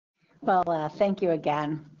Well, thank you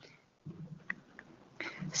again.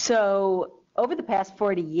 So over the past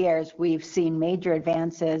 40 years, we've seen major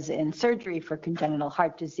advances in surgery for congenital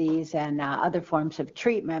heart disease and other forms of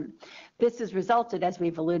treatment. This has resulted, as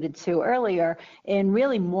we've alluded to earlier, in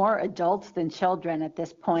really more adults than children at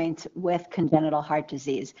this point with congenital heart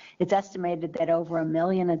disease. It's estimated that over 1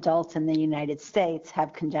 million adults in the United States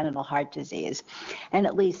have congenital heart disease, and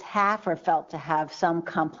at least half are felt to have some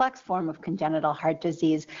complex form of congenital heart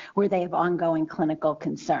disease where they have ongoing clinical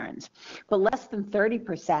concerns. But less than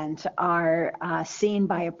 30% are seen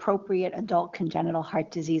by appropriate adult congenital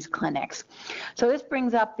heart disease clinics. So this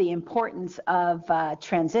brings up the importance of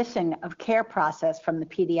transition of care process from the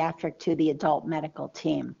pediatric to the adult medical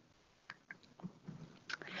team.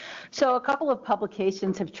 So a couple of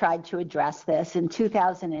publications have tried to address this. In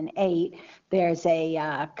 2008, there's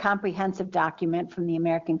a comprehensive document from the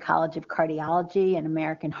American College of Cardiology and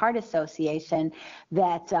American Heart Association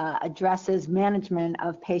that addresses management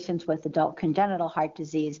of patients with adult congenital heart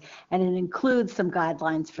disease, and it includes some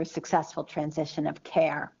guidelines for successful transition of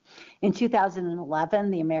care. In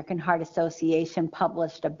 2011, the American Heart Association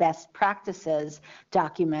published a best practices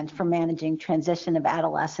document for managing transition of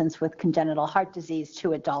adolescents with congenital heart disease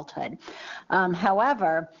to adulthood.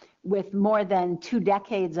 However, with more than 2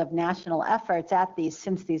 decades of national efforts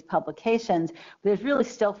since these publications, there's really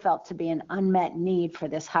still felt to be an unmet need for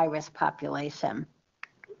this high-risk population.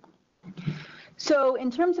 So in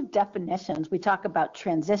terms of definitions, we talk about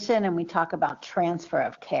transition and we talk about transfer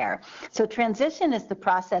of care. So transition is the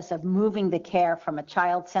process of moving the care from a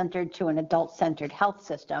child-centered to an adult-centered health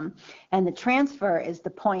system, and the transfer is the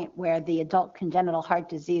point where the adult congenital heart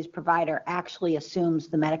disease provider actually assumes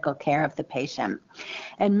the medical care of the patient.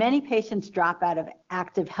 And many patients drop out of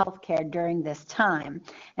active health care during this time,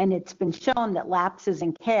 and it's been shown that lapses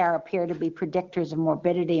in care appear to be predictors of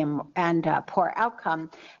morbidity and poor outcome,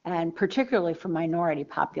 and particularly for minority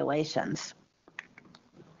populations.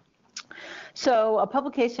 So a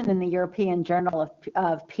publication in the European Journal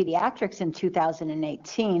of Pediatrics in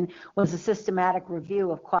 2018 was a systematic review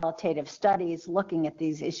of qualitative studies looking at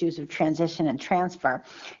these issues of transition and transfer.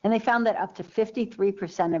 And they found that up to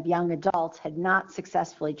 53% of young adults had not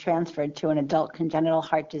successfully transferred to an adult congenital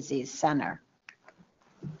heart disease center.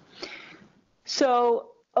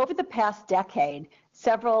 So over the past decade,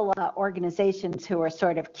 several organizations who are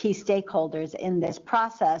sort of key stakeholders in this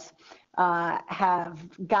process have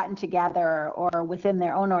gotten together or within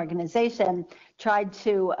their own organization tried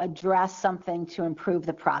to address something to improve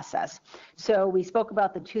the process. So we spoke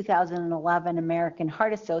about the 2011 American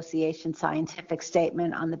Heart Association scientific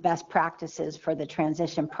statement on the best practices for the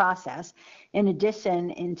transition process. In addition,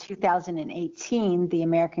 in 2018, the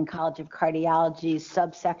American College of Cardiology's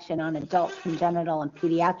subsection on adult congenital and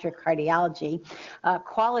pediatric cardiology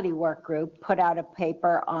quality work group put out a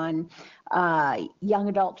paper on young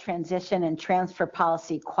adult transition and transfer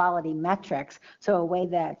policy quality metrics, so a way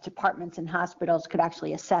that departments and hospitals could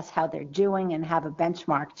actually assess how they're doing and have a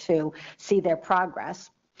benchmark to see their progress.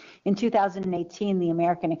 In 2018, the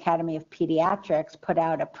American Academy of Pediatrics put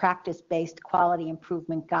out a practice-based quality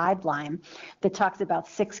improvement guideline that talks about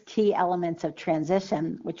 6 key elements of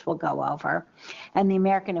transition, which we'll go over. And the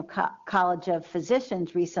American College of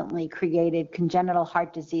Physicians recently created congenital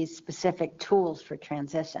heart disease specific tools for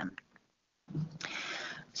transition.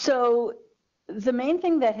 So the main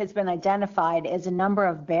thing that has been identified is a number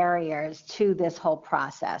of barriers to this whole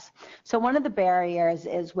process. So one of the barriers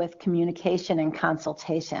is with communication and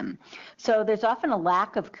consultation. So there's often a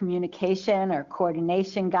lack of communication or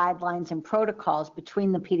coordination guidelines and protocols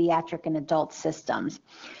between the pediatric and adult systems.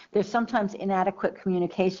 There's sometimes inadequate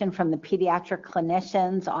communication from the pediatric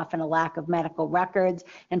clinicians, often a lack of medical records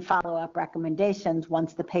and follow-up recommendations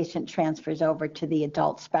once the patient transfers over to the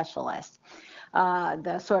adult specialist.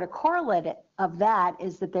 The sort of correlate of that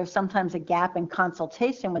is that there's sometimes a gap in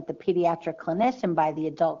consultation with the pediatric clinician by the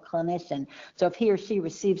adult clinician. So if he or she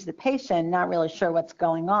receives the patient, not really sure what's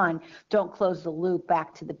going on, don't close the loop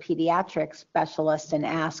back to the pediatric specialist and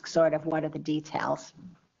ask sort of what are the details.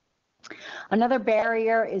 Another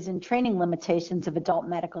barrier is in training limitations of adult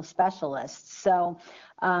medical specialists. So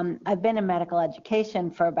I've been in medical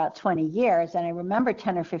education for about 20 years, and I remember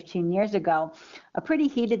 10 or 15 years ago a pretty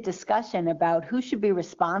heated discussion about who should be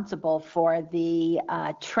responsible for the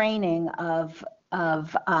training of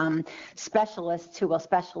of specialists who will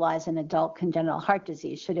specialize in adult congenital heart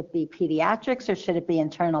disease. Should it be pediatrics or should it be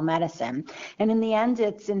internal medicine? And in the end,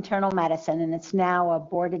 it's internal medicine, and it's now a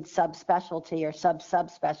boarded subspecialty or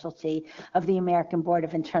subspecialty of the American Board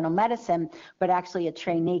of Internal Medicine, but actually a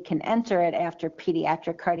trainee can enter it after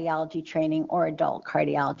pediatric cardiology training or adult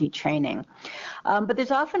cardiology training. But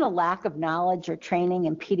there's often a lack of knowledge or training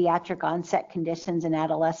in pediatric onset conditions in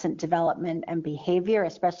adolescent development and behavior,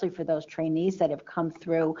 especially for those trainees that have come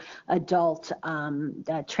through adult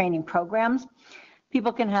training programs.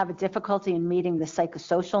 People can have a difficulty in meeting the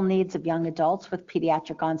psychosocial needs of young adults with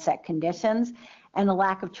pediatric onset conditions, and a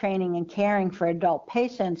lack of training and caring for adult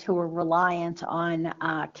patients who are reliant on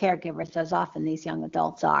caregivers, as often these young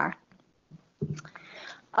adults are.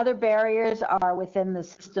 Other barriers are within the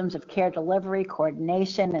systems of care delivery,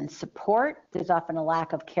 coordination, and support. There's often a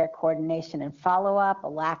lack of care coordination and follow-up, a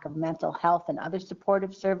lack of mental health and other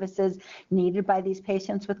supportive services needed by these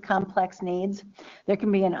patients with complex needs. There can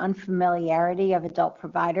be an unfamiliarity of adult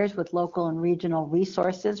providers with local and regional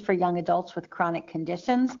resources for young adults with chronic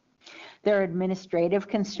conditions. There are administrative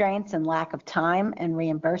constraints and lack of time and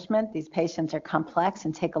reimbursement. These patients are complex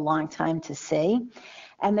and take a long time to see.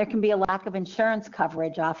 And there can be a lack of insurance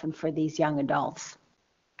coverage often for these young adults.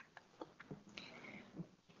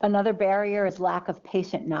 Another barrier is lack of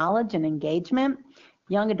patient knowledge and engagement.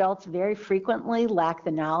 Young adults very frequently lack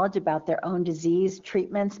the knowledge about their own disease,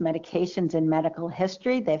 treatments, medications, and medical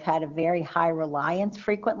history. They've had a very high reliance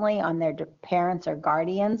frequently on their parents or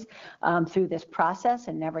guardians through this process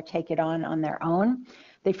and never take it on their own.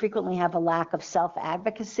 They frequently have a lack of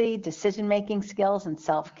self-advocacy, decision-making skills, and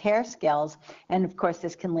self-care skills. And of course,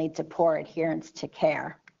 this can lead to poor adherence to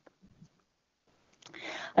care.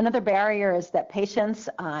 Another barrier is that patients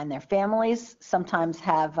and their families sometimes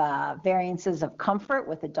have variances of comfort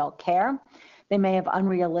with adult care. They may have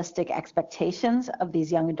unrealistic expectations of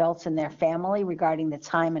these young adults and their family regarding the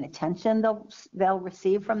time and attention they'll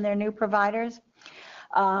receive from their new providers.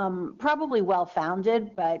 Probably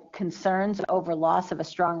well-founded, but concerns over loss of a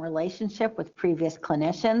strong relationship with previous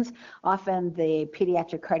clinicians. Often the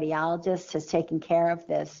pediatric cardiologist has taken care of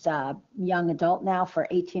this young adult now for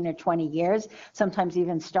 18 or 20 years, sometimes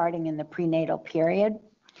even starting in the prenatal period.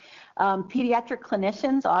 Pediatric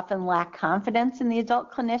clinicians often lack confidence in the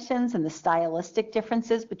adult clinicians and the stylistic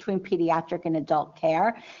differences between pediatric and adult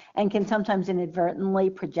care, and can sometimes inadvertently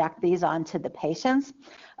project these onto the patients.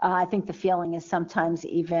 I think the feeling is sometimes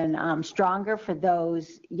even stronger for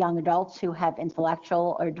those young adults who have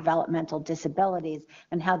intellectual or developmental disabilities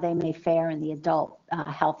and how they may fare in the adult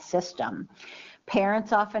health system.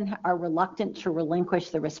 Parents often are reluctant to relinquish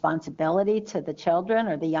the responsibility to the children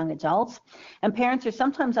or the young adults, and parents are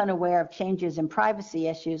sometimes unaware of changes in privacy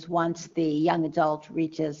issues once the young adult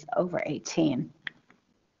reaches over 18.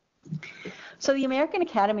 So the American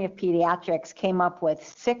Academy of Pediatrics came up with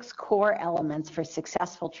 6 core elements for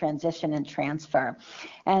successful transition and transfer.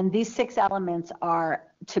 And these 6 elements are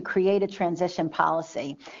to create a transition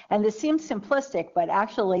policy. And this seems simplistic, but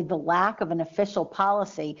actually the lack of an official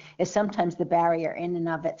policy is sometimes the barrier in and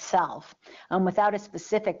of itself. Without a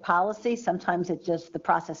specific policy, sometimes the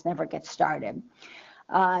process never gets started.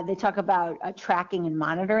 They talk about a tracking and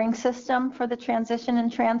monitoring system for the transition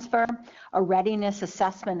and transfer, a readiness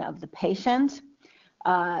assessment of the patient,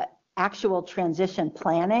 actual transition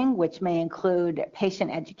planning, which may include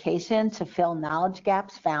patient education to fill knowledge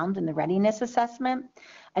gaps found in the readiness assessment,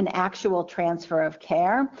 an actual transfer of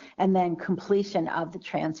care, and then completion of the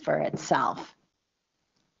transfer itself.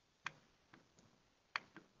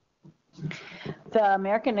 The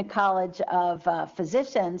American College of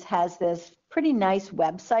Physicians has this pretty nice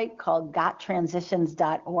website called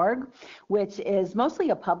gottransitions.org, which is mostly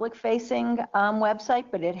a public-facing website,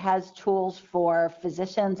 but it has tools for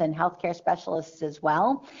physicians and healthcare specialists as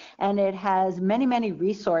well. And it has many, many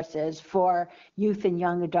resources for youth and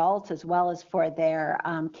young adults, as well as for their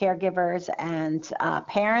caregivers and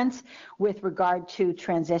parents with regard to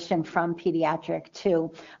transition from pediatric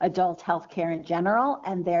to adult healthcare in general.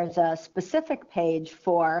 And there's a specific page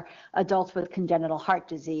for adults with congenital heart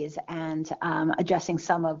disease and addressing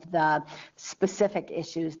some of the specific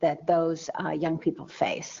issues that those young people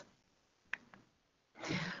face.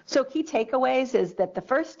 So key takeaways is that the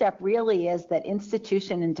first step really is that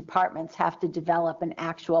institutions and departments have to develop an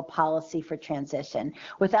actual policy for transition.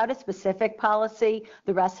 Without a specific policy,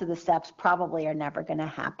 the rest of the steps probably are never going to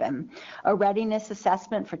happen. A readiness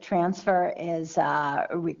assessment for transfer is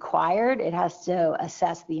required. It has to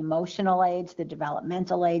assess the emotional age, the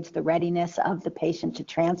developmental age, the readiness of the patient to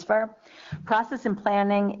transfer. Process and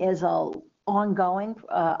planning is a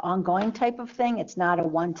ongoing type of thing. It's not a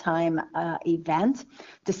one-time event.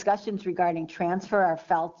 Discussions regarding transfer are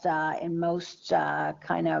felt in most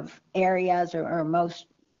kind of areas or most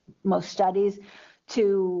studies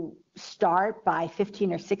to start by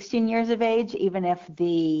 15 or 16 years of age, even if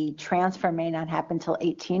the transfer may not happen till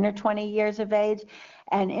 18 or 20 years of age.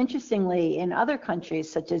 And interestingly, in other countries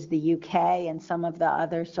such as the UK and some of the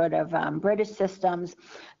other sort of British systems,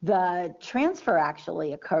 the transfer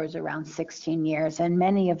actually occurs around 16 years, and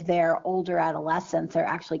many of their older adolescents are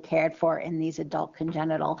actually cared for in these adult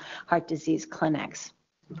congenital heart disease clinics.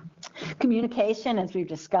 Communication, as we've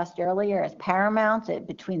discussed earlier, is paramount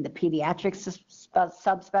between the pediatric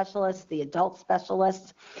subspecialists, the adult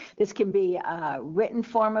specialists. This can be a written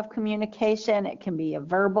form of communication, it can be a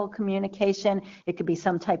verbal communication, it could be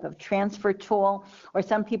some type of transfer tool, or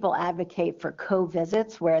some people advocate for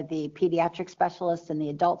co-visits where the pediatric specialist and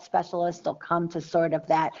the adult specialist will come to sort of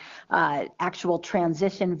that actual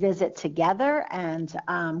transition visit together and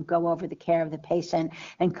go over the care of the patient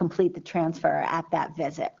and complete the transfer at that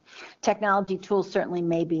visit. Technology tools certainly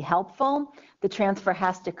may be helpful. The transfer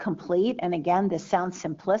has to complete, and again, this sounds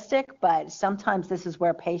simplistic, but sometimes this is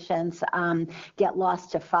where patients get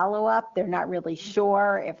lost to follow-up. They're not really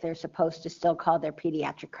sure if they're supposed to still call their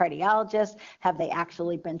pediatric cardiologist. Have they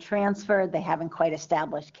actually been transferred? They haven't quite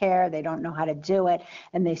established care. They don't know how to do it,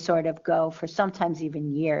 and they sort of go for sometimes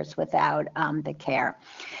even years without the care.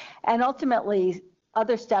 And ultimately,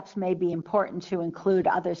 other steps may be important to include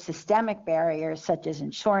other systemic barriers such as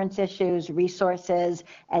insurance issues, resources,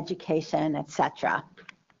 education, etc.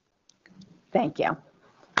 Thank you.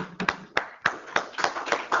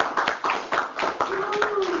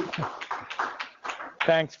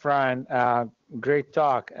 Thanks, Fran. Great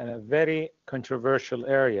talk and a very controversial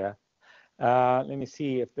area. Let me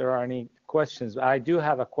see if there are any questions. I do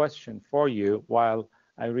have a question for you while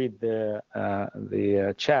I read the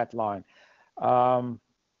chat line.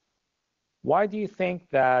 Why do you think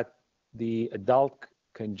that the adult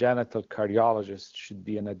congenital cardiologist should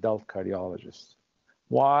be an adult cardiologist?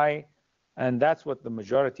 Why? And that's what the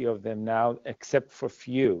majority of them now, except for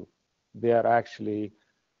few, they are actually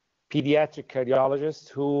pediatric cardiologists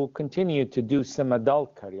who continue to do some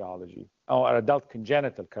adult cardiology or adult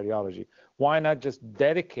congenital cardiology. Why not just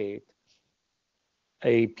dedicate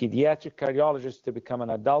a pediatric cardiologist to become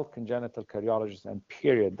an adult congenital cardiologist and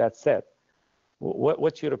period? That's it.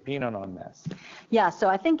 What's your opinion on this? Yeah, so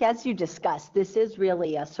I think as you discussed, this is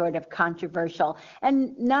really a sort of controversial,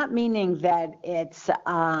 and not meaning that it's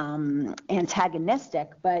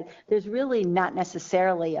antagonistic, but there's really not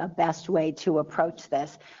necessarily a best way to approach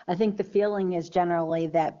this. I think the feeling is generally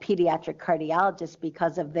that pediatric cardiologists,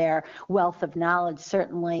 because of their wealth of knowledge,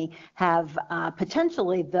 certainly have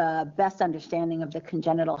potentially the best understanding of the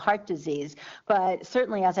congenital heart disease. But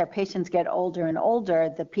certainly as our patients get older and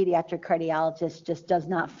older, the pediatric cardiologist just does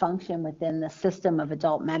not function within the system of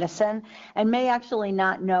adult medicine and may actually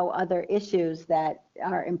not know other issues that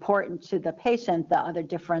are important to the patient, the other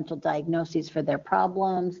differential diagnoses for their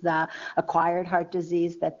problems, the acquired heart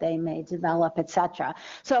disease that they may develop, etc.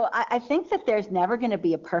 So I think that there's never going to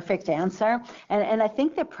be a perfect answer. And I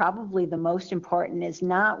think that probably the most important is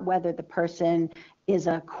not whether the person is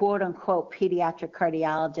a quote-unquote pediatric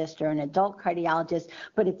cardiologist or an adult cardiologist,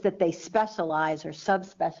 but it's that they specialize or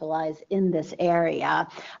subspecialize in this area.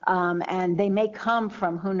 And they may come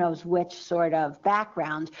from who knows which sort of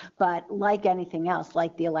background, but like anything else,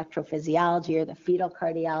 like the electrophysiology or the fetal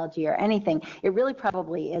cardiology or anything, it really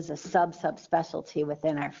probably is a subspecialty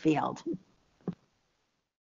within our field.